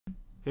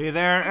Hey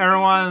there,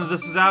 everyone,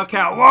 this is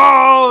Outcat.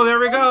 Whoa, there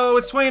we go!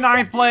 It's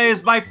 29th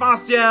place by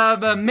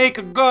Fausthieb. Make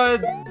a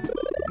good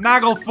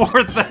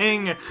MaGL4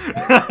 thing.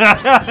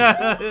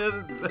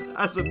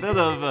 That's a bit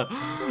of a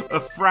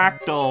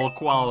fractal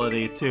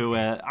quality to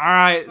it.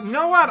 Alright, you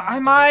know what? I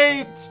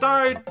might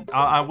start...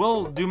 I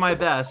will do my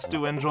best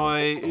to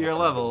enjoy your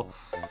level.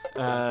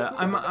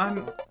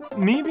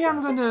 Maybe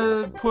I'm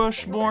gonna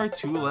push more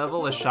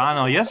 2-level a shot.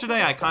 No,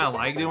 yesterday I kind of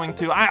like doing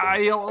 2.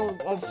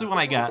 I'll see what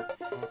I get.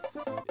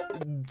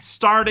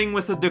 Starting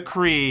with a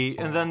decree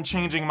and then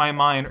changing my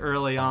mind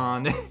early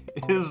on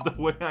is the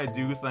way I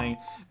do things.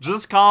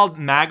 Just called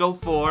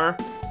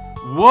MaGL4.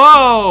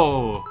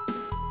 Whoa!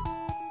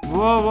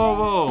 Whoa, whoa,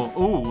 whoa.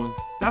 Ooh,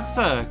 that's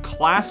a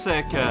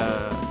classic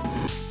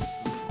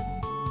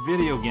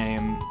video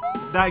game.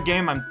 That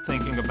game I'm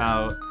thinking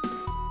about.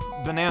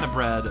 Banana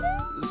bread.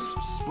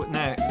 Split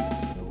neck.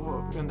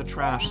 In the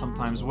trash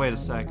sometimes. Wait a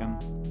second.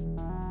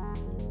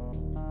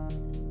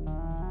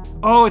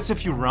 Oh, it's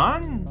if you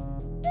run?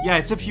 Yeah,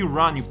 it's if you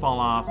run, you fall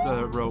off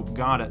the rope.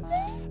 Got it.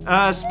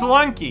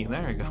 Spelunky.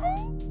 There you go.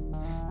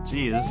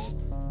 Jeez.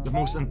 The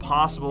most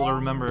impossible to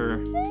remember.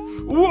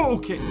 Ooh,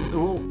 okay.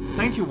 Oh,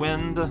 thank you,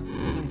 wind.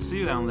 Didn't see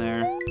you down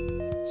there.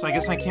 So I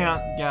guess I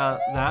can't get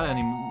that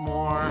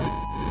anymore.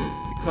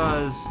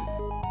 Because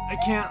I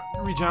can't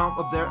re-jump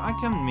up there. I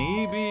can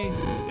maybe...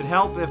 It'd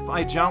help if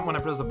I jump when I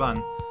press the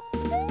button.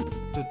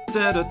 I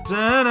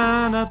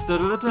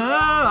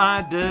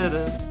did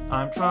it.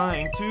 I'm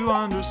trying to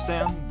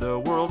understand the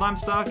world I'm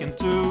stuck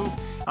into.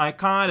 I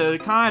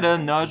kinda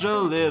nudged a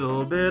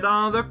little bit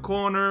on the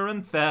corner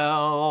and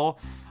fell.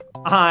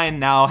 I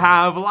now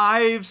have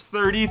lives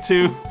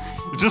 32.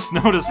 Just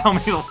notice how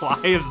many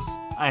lives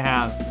I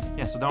have.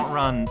 Yeah, so don't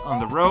run on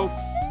the rope.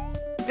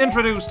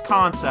 Introduced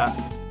concept.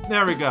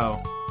 There we go.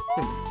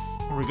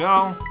 Here we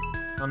go.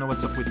 Don't know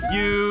what's up with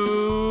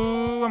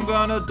you. I'm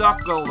gonna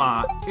duck a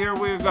lot. Here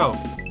we go.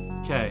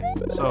 Okay,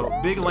 so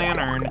big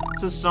lantern. It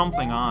says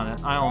something on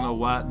it. I don't know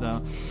what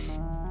though.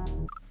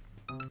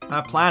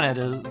 That planet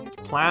is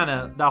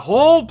the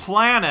whole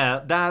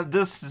planet that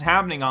this is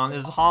happening on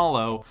is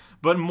hollow.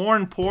 But more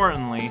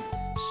importantly,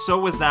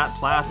 so is that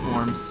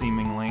platform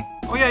seemingly.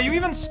 Oh yeah, you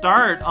even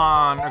start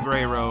on a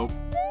gray rope.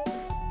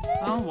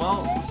 Oh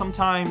well,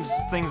 sometimes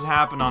things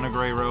happen on a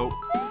gray rope,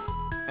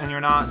 and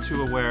you're not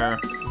too aware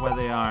of where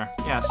they are.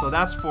 Yeah, so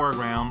that's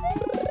foreground.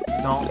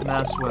 Don't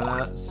mess with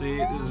it. See,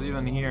 there's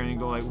even here, and you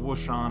go like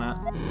whoosh on it.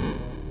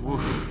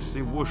 Whoosh,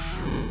 see, whoosh.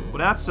 Well,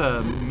 that's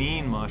a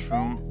mean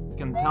mushroom. You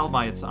can tell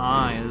by its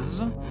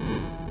eyes.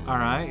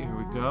 Alright, here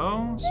we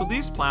go. So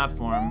these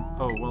platform...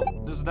 Oh, well,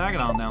 there's a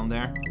Dagadon down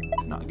there.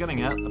 Not getting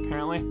it,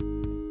 apparently. It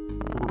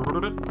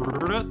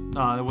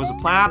was a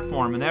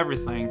platform and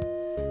everything.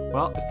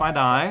 Well, if I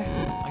die,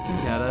 I can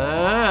get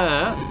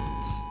it.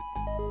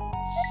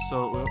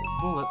 So,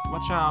 bullet,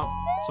 watch out.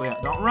 So yeah,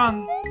 don't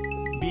run.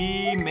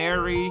 Be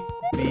merry,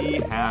 be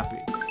happy.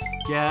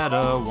 Get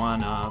a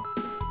 1-up.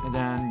 And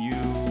then you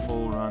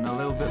whole run a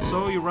little bit,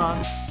 so you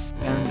run.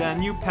 And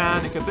then you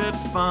panic a bit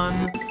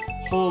fun.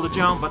 Hold the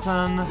jump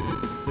button.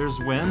 There's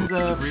winds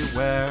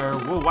everywhere.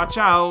 Whoa, watch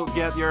out.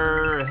 Get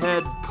your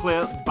head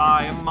clipped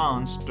by a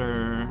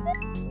monster.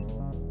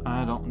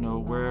 I don't know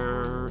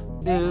where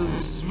it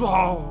is.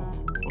 Whoa.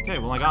 Okay,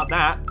 well I got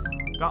that.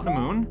 Got the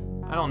moon.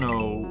 I don't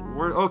know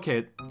where.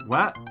 Okay,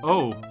 what?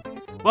 Oh.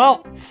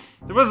 Well,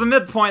 there was a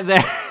midpoint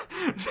there.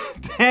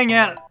 Dang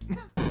it.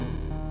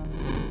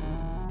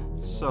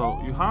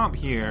 So, you hop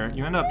here,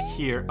 you end up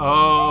here.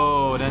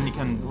 Oh, then you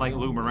can, like,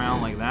 loop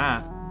around like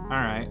that.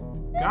 Alright.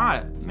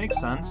 Got it. Makes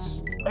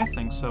sense. I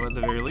think so, at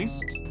the very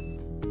least.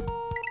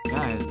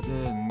 I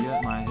didn't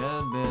get my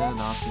head bit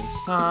off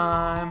this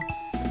time.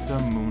 The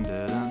moon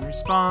didn't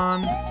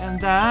respond,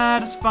 and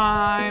that is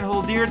fine.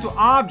 Hold dear to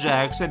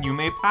objects, and you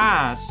may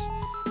pass.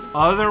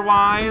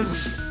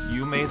 Otherwise,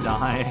 you may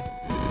die.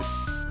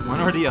 One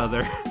or the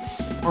other.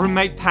 Or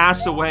might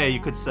pass away,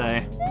 you could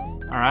say.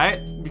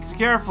 Alright? Be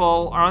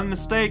careful, or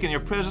unmistaken, your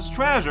precious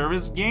treasure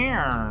is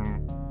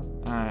gone.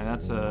 Alright,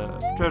 that's a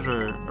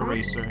treasure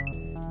eraser.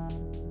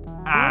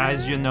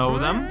 As you know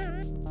them.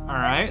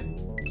 Alright?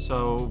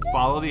 So,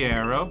 follow the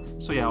arrow.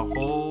 So yeah,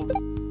 hold,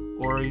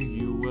 or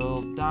you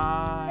will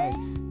die.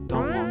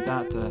 Don't want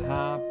that to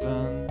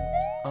happen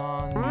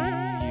on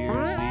New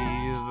Year's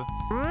Eve.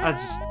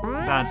 That's just a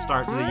bad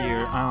start to the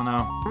year. I don't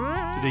know.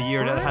 To the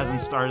year that hasn't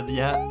started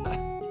yet,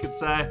 you could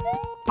say.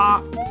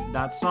 Pop,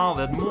 that's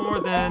solid, more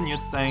than you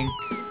think.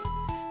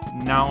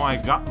 Now I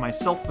got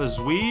myself a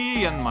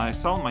Zwee and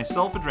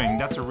myself a drink.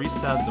 That's a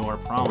reset door,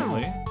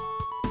 probably.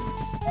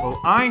 Oh,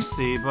 I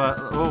see, but...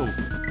 Oh,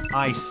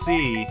 I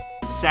see.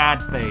 Sad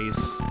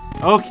face.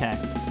 Okay.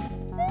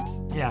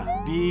 Yeah,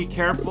 be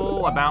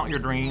careful about your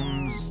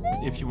dreams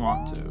if you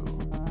want to.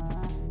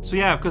 So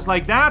yeah, because,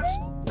 like, that's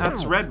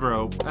red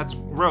rope. That's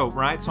rope,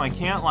 right? So I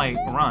can't, like,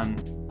 run.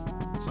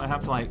 So I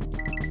have to, like...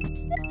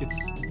 It's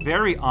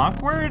very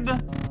awkward,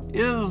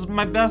 is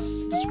my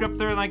best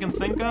descriptor that I can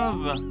think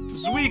of.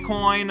 Zwee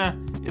coin.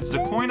 It's the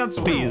coin that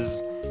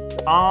Zwees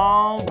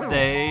all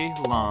day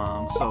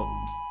long. So,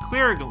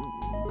 clear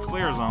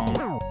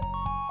zone.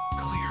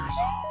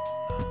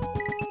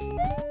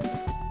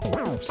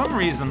 For some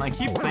reason, I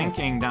keep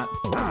thinking that...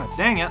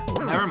 dang it,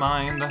 never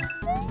mind.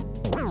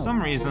 For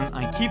some reason,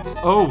 I keep...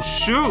 oh,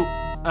 shoot!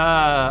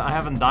 I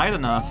haven't died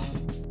enough.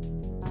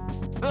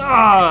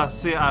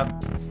 See,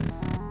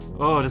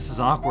 oh, this is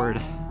awkward.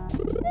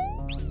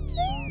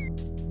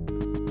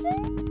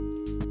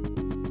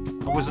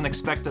 I wasn't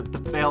expected to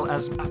fail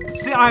as...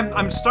 see,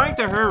 I'm starting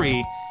to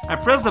hurry. I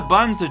press the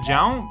button to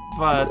jump,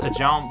 but a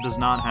jump does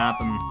not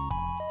happen.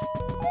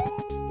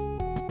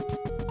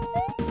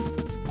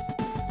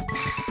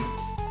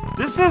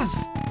 This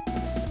is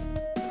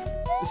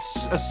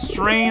a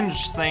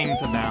strange thing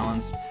to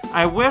balance.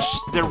 I wish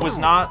there was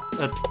not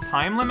a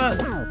time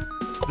limit.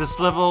 This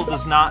level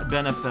does not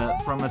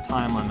benefit from a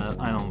time limit,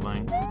 I don't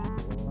think.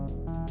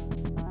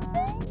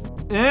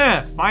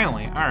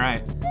 Finally,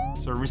 alright.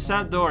 So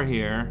reset door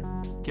here.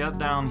 Get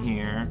down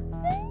here.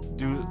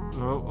 Do,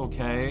 oh,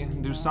 okay,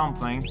 do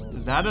something.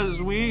 Is that a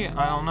Zui?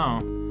 I don't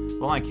know.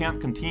 Well, I can't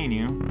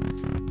continue.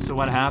 So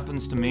what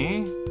happens to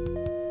me?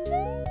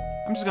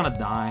 I'm just gonna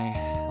die.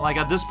 Like,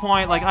 at this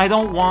point, like, I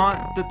don't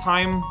want the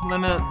time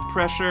limit,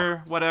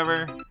 pressure,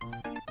 whatever.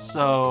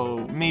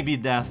 So, maybe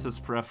death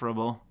is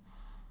preferable.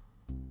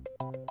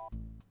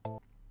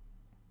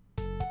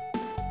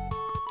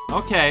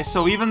 Okay,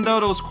 so even though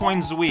those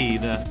coins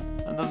weed, that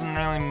doesn't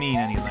really mean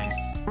anything.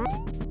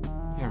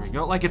 Here we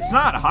go. Like, it's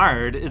not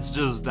hard, it's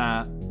just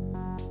that...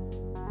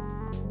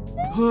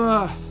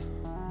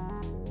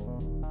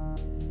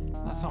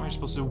 that's not what you're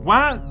supposed to do.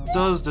 What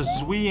does the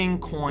Zwiing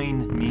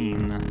coin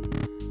mean?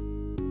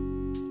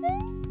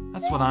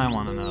 That's what I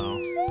want to know.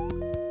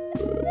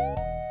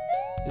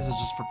 Is it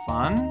just for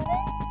fun? Is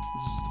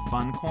this just a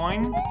fun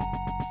coin?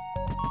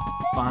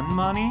 Fun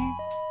money?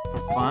 For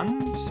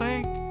fun's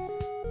sake?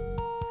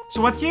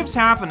 So what keeps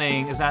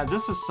happening is that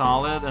this is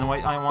solid, and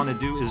what I want to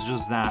do is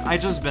just that.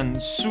 I've just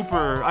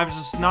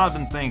not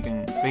been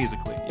thinking,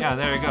 basically. Yeah,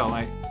 there you go.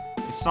 I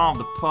solved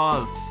the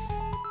puzzle.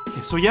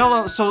 Okay, so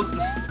yellow,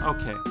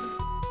 okay.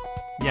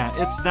 Yeah,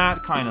 it's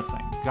that kind of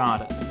thing.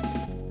 Got it.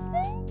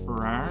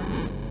 Rar.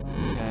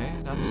 Okay,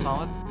 that's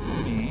solid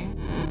for me.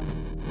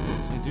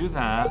 So I do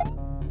that,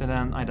 and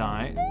then I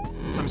die.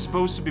 So I'm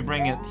supposed to be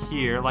bringing it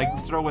here, like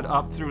throw it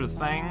up through the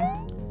thing,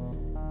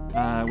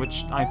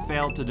 which I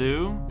failed to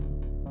do.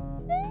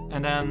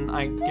 And then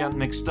I get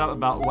mixed up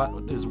about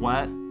what is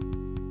what.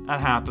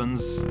 That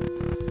happens.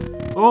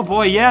 Oh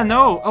boy, yeah,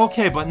 no.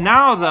 Okay, but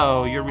now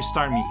though, you're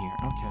restarting me here.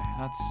 Okay,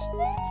 that's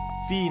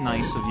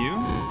nice of you.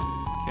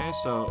 Okay,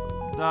 so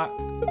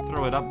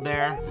throw it up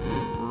there.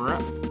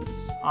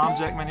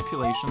 Object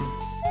manipulation.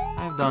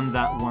 I've done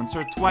that once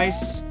or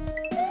twice.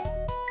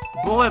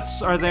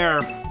 Bullets are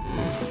there.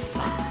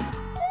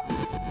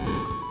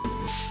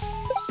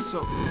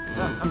 So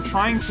I'm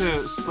trying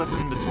to slip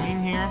in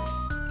between here.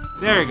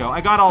 There you go. I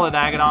got all the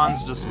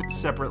Dagadons just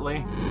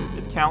separately.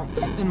 It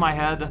counts in my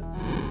head.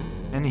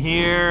 And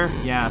here,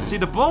 yeah. See,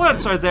 the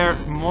bullets are there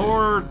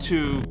more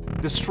to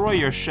destroy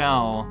your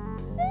shell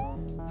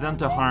than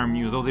to harm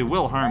you, though they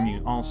will harm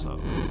you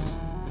also.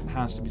 It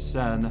has to be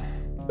said.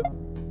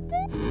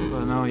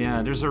 But no,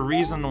 yeah, there's a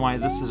reason why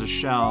this is a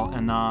shell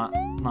and not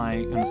like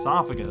an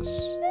esophagus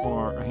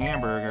or a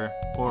hamburger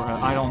or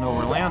I don't know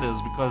where land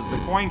is, because the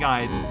coin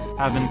guides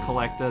have been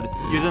collected.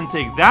 You didn't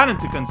take that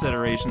into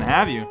consideration,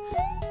 have you?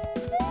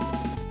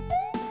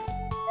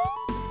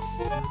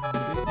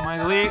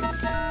 My leap.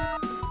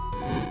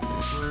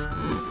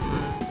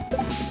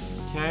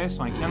 Okay,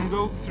 so I can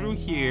go through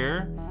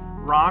here.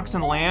 Rocks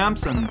and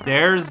lamps, and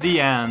there's the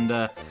end.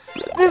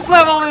 This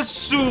level is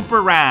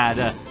super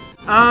rad.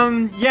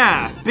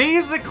 Yeah,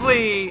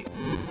 basically,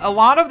 a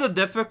lot of the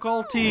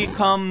difficulty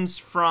comes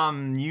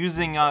from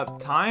using up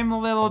time a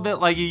little bit.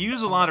 Like, you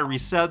use a lot of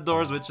reset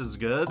doors, which is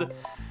good,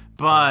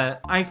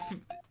 but I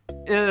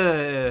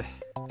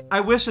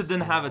wish it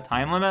didn't have a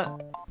time limit.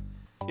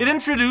 It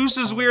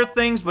introduces weird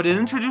things, but it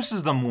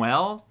introduces them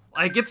well.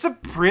 Like, it's a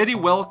pretty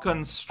well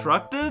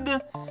constructed.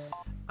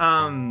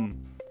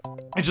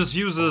 It just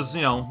uses,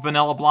 you know,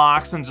 vanilla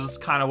blocks and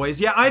just kind of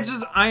ways. Yeah,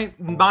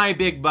 my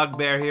big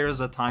bugbear here is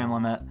a time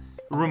limit.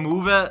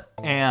 Remove it,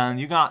 and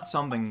you got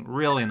something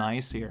really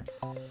nice here.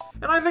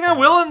 And I think I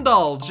will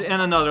indulge in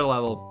another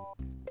level.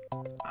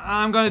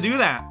 I'm gonna do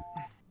that.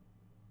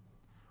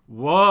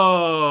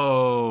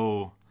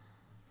 Whoa.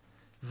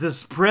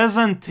 This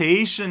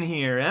presentation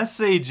here,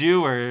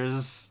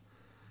 SAJewers.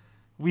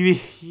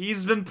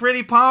 He's been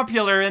pretty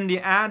popular in the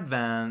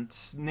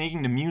Advent,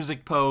 making the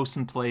music posts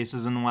and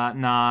places and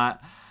whatnot.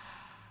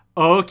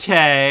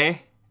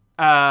 Okay.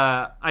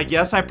 I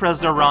guess I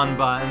pressed the run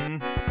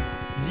button.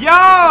 Yo!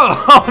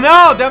 Oh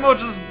no! Demo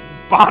just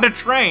bought a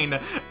train,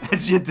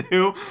 as you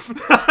do.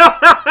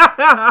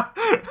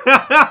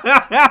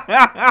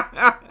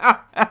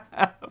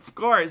 Of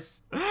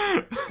course.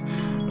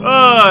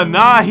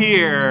 Not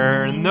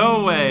here.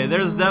 No way.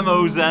 There's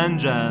Demo's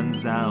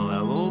engines.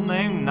 Level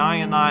name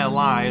 99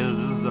 Lies.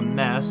 This is a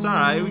mess.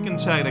 Alright, we can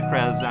check the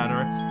credits out.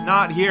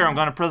 Not here. I'm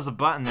gonna press the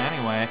button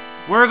anyway.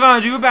 What are we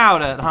gonna do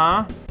about it,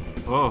 huh?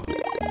 Oh.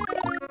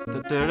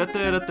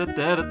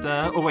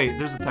 Oh wait,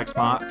 there's a text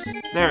box.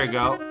 There we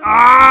go.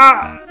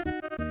 Ah!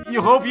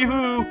 You hope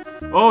you...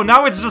 Oh,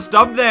 now it's just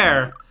up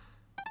there.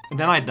 And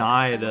then I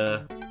died.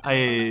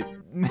 I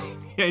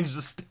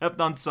just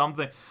stepped on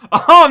something.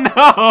 Oh, no!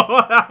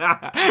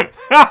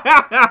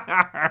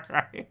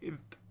 Alright.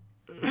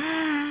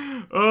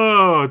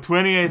 Oh,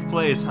 28th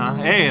place, huh?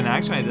 Hey, and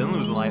actually I didn't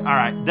lose a life.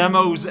 Alright,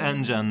 Demo's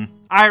engine.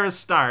 Iris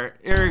start.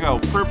 Here we go.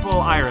 Purple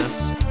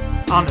Iris.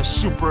 On the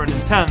Super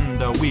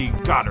Nintendo, we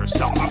got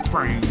ourselves a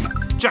frame.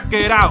 Check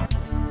it out.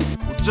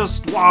 We're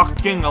just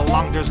walking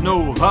along, there's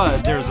no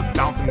HUD. There's a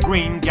bouncing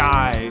green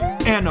guy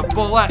and a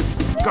bullet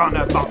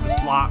gonna bump this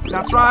block.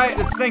 That's right,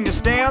 this thing is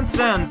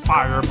dancing.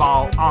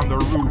 Fireball on the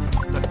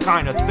roof. That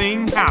kind of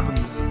thing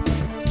happens.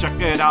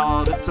 Check it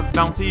out, it's a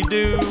bouncy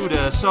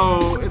dude.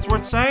 So, it's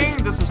worth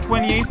saying, this is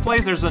 28th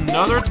place, there's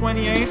another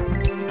 28th,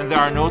 and there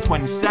are no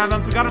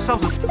 27th. We got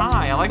ourselves a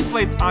tie. I like to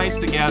play ties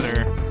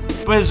together,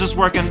 but it's just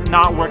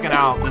not working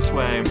out this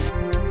way.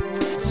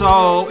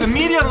 So,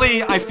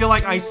 immediately, I feel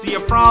like I see a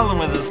problem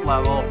with this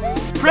level.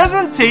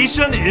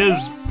 Presentation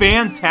is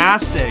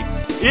fantastic.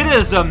 It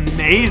is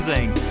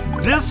amazing.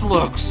 This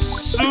looks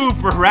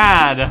super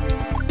rad.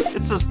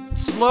 It's a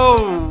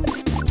slow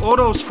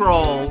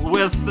auto-scroll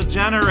with the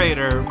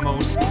generator,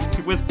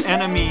 mostly, with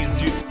enemies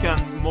you can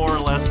more or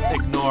less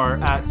ignore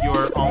at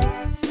your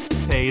own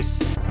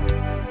pace.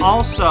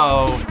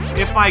 Also,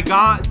 if I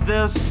got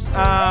this,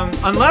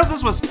 unless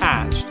this was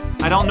patched,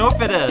 I don't know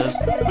if it is,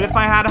 but if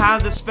I had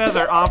had this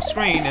feather off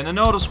screen in an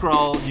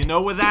auto-scroll, you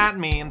know what that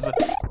means.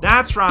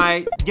 That's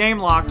right, game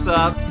locks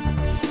up.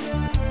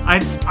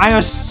 I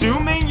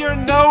assuming you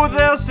know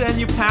this and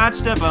you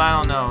patched it, but I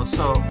don't know.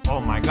 So,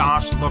 oh my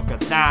gosh, look at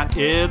that.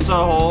 It's a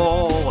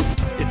hole.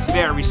 It's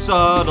very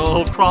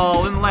subtle,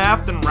 crawling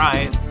left and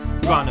right.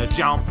 Gonna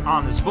jump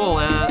on this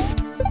bullet.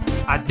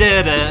 I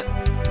did it.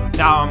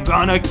 Now I'm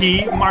gonna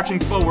keep marching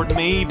forward,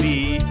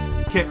 maybe.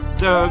 Kick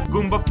the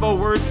Goomba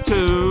forward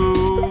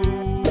too.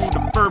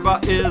 The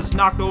Furba is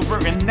knocked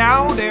over and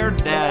now they're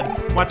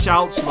dead. Watch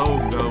out, slow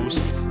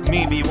ghost.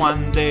 Maybe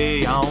one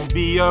day I'll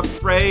be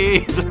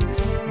afraid.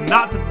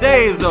 Not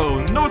today,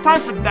 though. No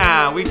time for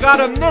that. We got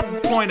a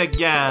midpoint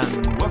again.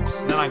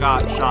 Whoops. Then I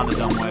got shot the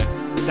dumb way.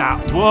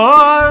 That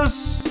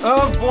was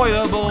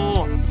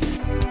avoidable.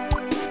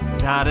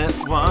 That it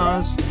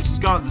was.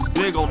 Just got this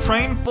big old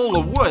train full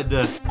of wood.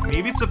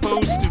 Maybe it's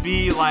supposed to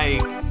be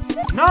like...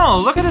 No,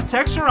 look at the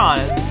texture on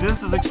it.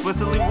 This is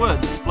explicitly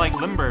wood, just like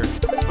limber.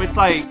 But it's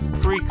like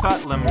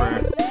pre-cut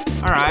limber.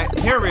 Alright,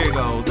 here we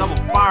go. Double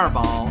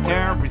fireball.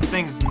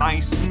 Everything's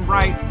nice and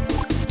right.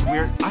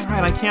 Weird.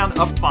 Alright, I can't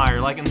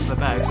upfire like in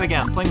Spebex.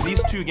 Again, playing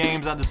these two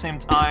games at the same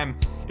time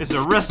is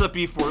a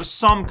recipe for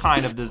some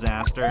kind of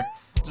disaster.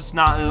 Just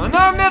not no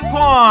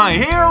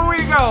midpoint! Here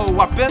we go!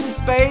 Up in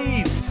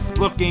space!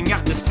 Looking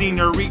at the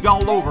scenery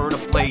all over the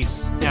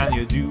place. And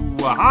you do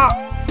a hop.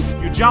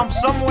 You jump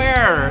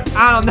somewhere.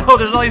 I don't know,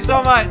 there's only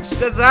so much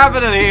that's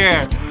happening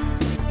here.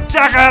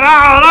 Check it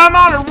out! I'm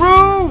on a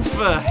roof!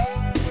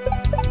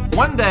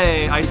 One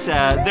day I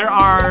said there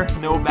are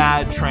no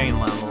bad train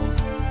levels.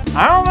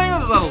 I don't think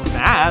this level's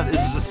bad,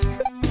 it's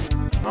just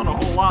not a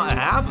whole lot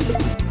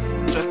happens.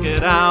 Check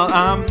it out,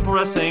 I'm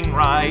pressing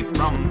right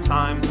from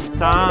time to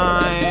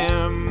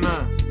time.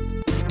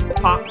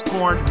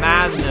 Popcorn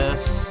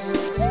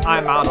madness,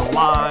 I'm out of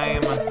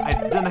lime. I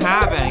didn't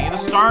have any to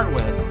start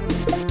with.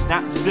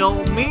 That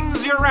still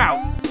means you're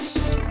out.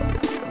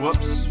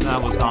 Whoops, that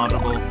was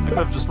dodgeable. I could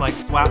have just like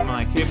thwapped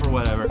my cape or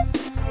whatever.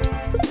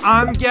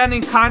 I'm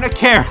getting kinda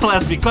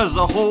careless because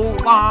a whole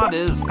lot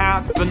is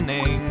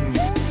happening.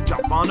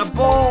 Jump on a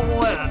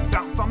bullet,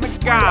 bounce on the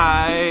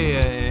guy,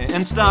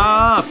 and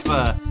stuff.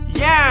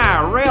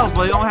 Yeah, rails,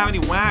 but they don't have any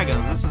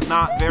wagons. This is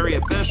not very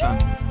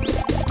efficient.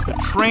 The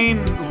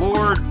train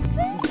lord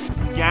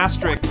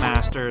gastric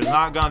master is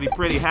not gonna be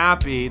pretty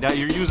happy that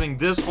you're using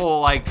this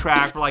whole like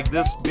track for like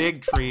this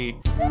big tree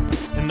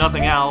and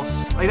nothing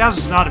else. Like that's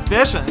just not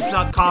efficient. It's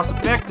not cost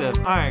effective.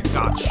 I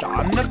got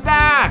shot in the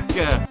back.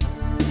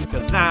 Look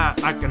at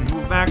that. I can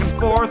move back and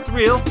forth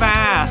real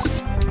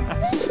fast.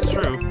 That's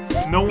true.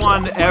 No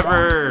one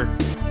ever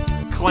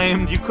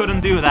claimed you couldn't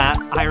do that,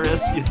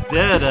 Iris. You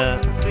did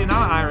it. See,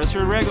 not Iris,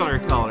 you're regular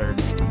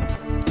colored.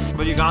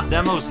 But you got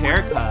Demo's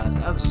haircut.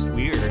 That's just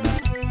weird.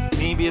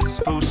 Maybe it's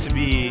supposed to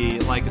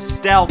be like a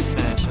stealth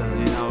mission.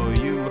 You know,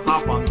 you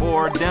hop on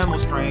board,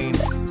 Demo's train,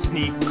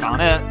 sneak on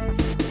it,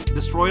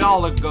 destroy all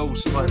the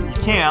ghosts, but you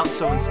can't,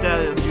 so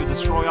instead you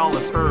destroy all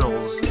the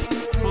turtles.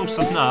 Close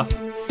enough.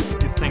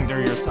 You think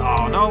they're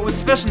yourself. Oh no,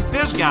 it's Fish and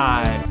Fish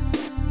guy.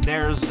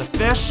 There's the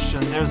fish,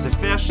 and there's the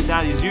fish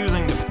that he's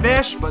using the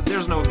fish, but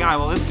there's no guy.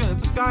 Well, it's a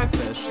guy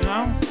fish, you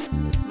know?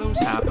 Those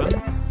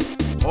happen.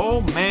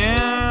 Oh,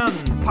 man!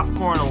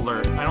 Popcorn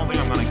alert. I don't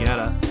think I'm gonna get it.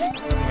 I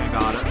think I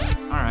got it.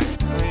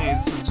 Alright. I mean,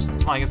 it's just,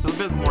 like, it's a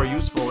bit more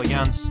useful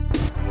against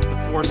the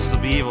forces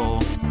of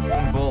evil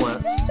and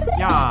bullets.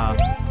 Yeah.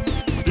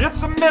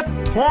 It's a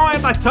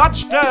midpoint! I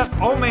touched it!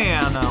 Oh,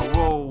 man!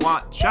 Whoa,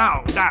 watch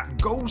out!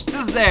 That ghost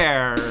is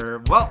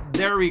there! Well,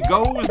 there he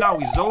goes. Now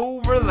he's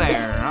over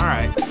there.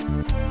 Alright.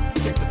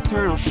 Kick the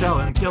turtle shell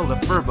and kill the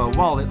Furba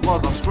while it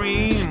was off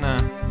screen.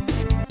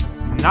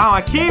 Now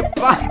I keep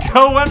on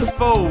going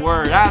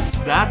forward.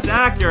 That's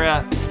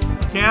accurate.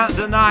 Can't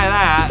deny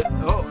that.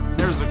 Oh,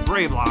 there's a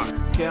gray block.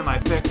 Can I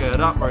pick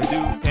it up or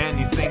do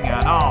anything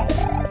at all?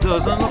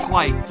 Doesn't look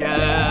like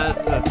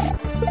it.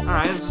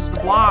 Alright, it's just a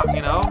block,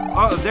 you know.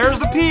 Oh, there's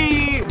the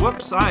P!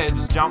 Whoops, I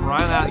just jumped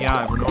right at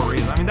yeah, for no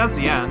reason. I mean, that's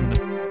the end.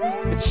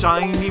 It's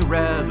shiny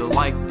red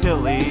like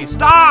Pilly.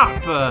 Stop!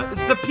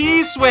 It's the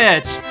P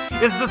switch!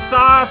 It's the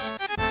sauce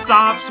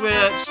stop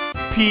switch,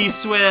 P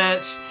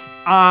switch.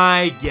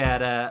 I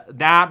get it.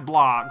 That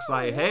blocks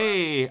like,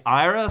 hey,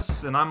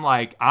 Iris, and I'm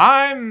like,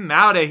 I'm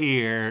out of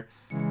here.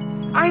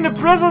 I mean, the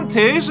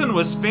presentation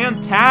was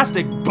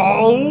fantastic,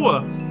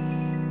 Bo.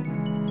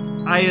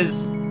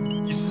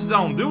 You just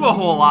don't do a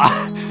whole lot.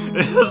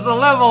 It's a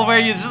level where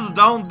you just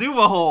don't do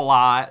a whole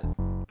lot.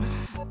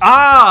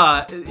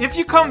 If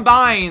you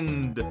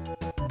combined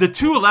the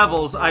 2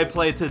 levels I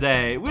played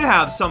today, we'd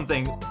have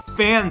something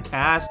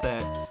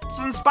fantastic.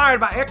 It's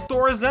inspired by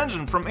Hector's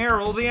engine from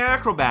Arrow the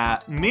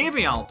Acrobat.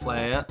 Maybe I'll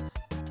play it.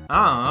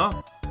 I don't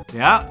know.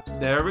 Yeah,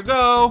 there we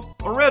go.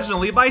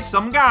 Originally by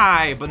some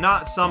guy, but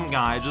not some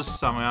guy, just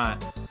some guy.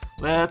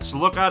 Let's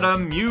look at the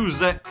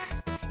music.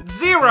 It's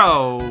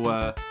Zero,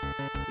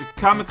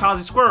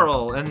 Kamikaze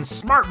Squirrel, and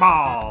Smart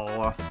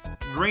Ball.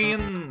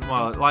 Green,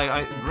 well,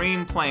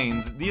 green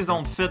planes. These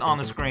don't fit on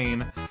the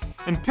screen.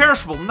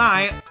 Imperishable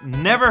Night,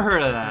 never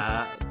heard of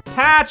that.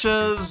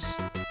 Patches,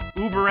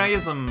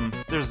 Uberism.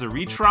 There's a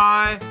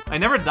retry. I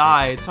never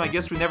died, so I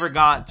guess we never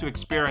got to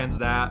experience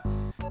that.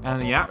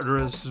 And yeah,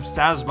 the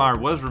status bar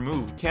was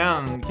removed.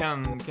 Can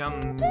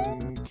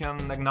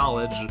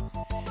acknowledge.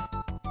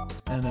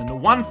 And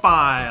then 1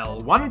 file,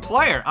 1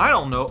 player. I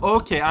don't know.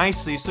 Okay, I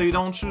see. So you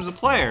don't choose a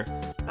player.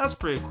 That's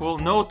pretty cool.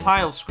 No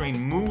tile screen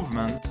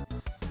movement.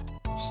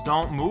 Just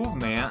don't move,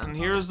 man. And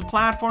here's the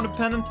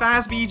platform-dependent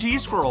fast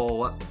BG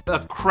scroll. A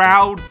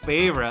crowd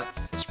favorite.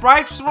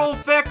 Sprite scroll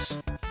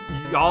fix.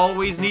 You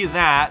always need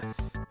that.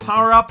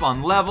 Power up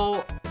on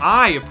level.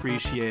 I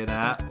appreciate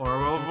that. Or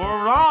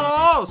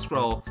auto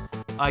scroll.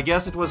 I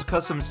guess it was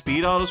custom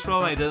speed auto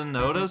scroll. I didn't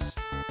notice.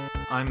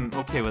 I'm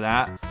okay with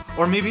that.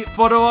 Or maybe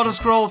photo auto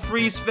scroll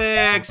freeze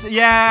fix.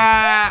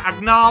 Yeah,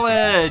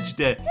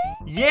 acknowledged.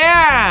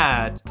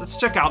 Yeah, let's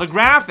check out the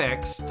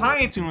graphics.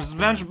 Tiny Toons,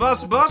 Adventure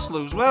Bus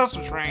Loose,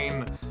 Western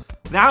Train.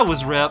 That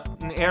was rip.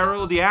 And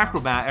Arrow the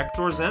Acrobat,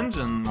 Hector's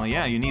engine. Well,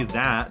 yeah, you need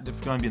that if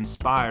you're going to be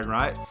inspired,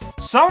 right?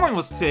 Someone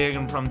was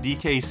taken from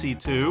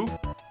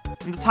DKC2.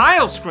 And the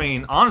tile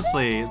screen,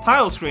 honestly, the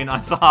tile screen I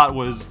thought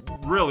was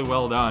really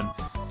well done.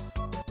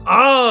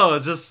 Oh,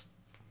 just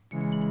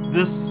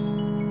this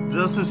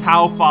is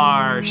how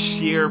far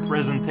sheer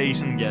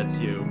presentation gets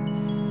you.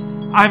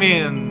 I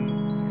mean,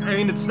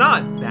 it's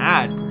not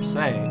bad per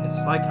se.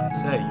 It's like I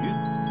say,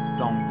 you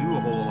don't do a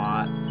whole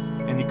lot,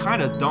 and you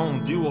kind of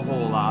don't do a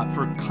whole lot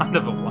for kind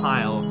of a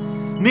while.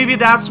 Maybe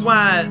that's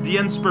what the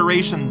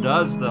inspiration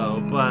does,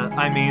 though. But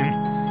I mean,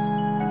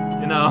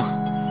 you know,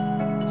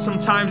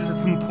 sometimes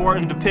it's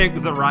important to pick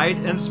the right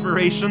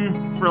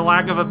inspiration, for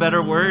lack of a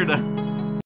better word.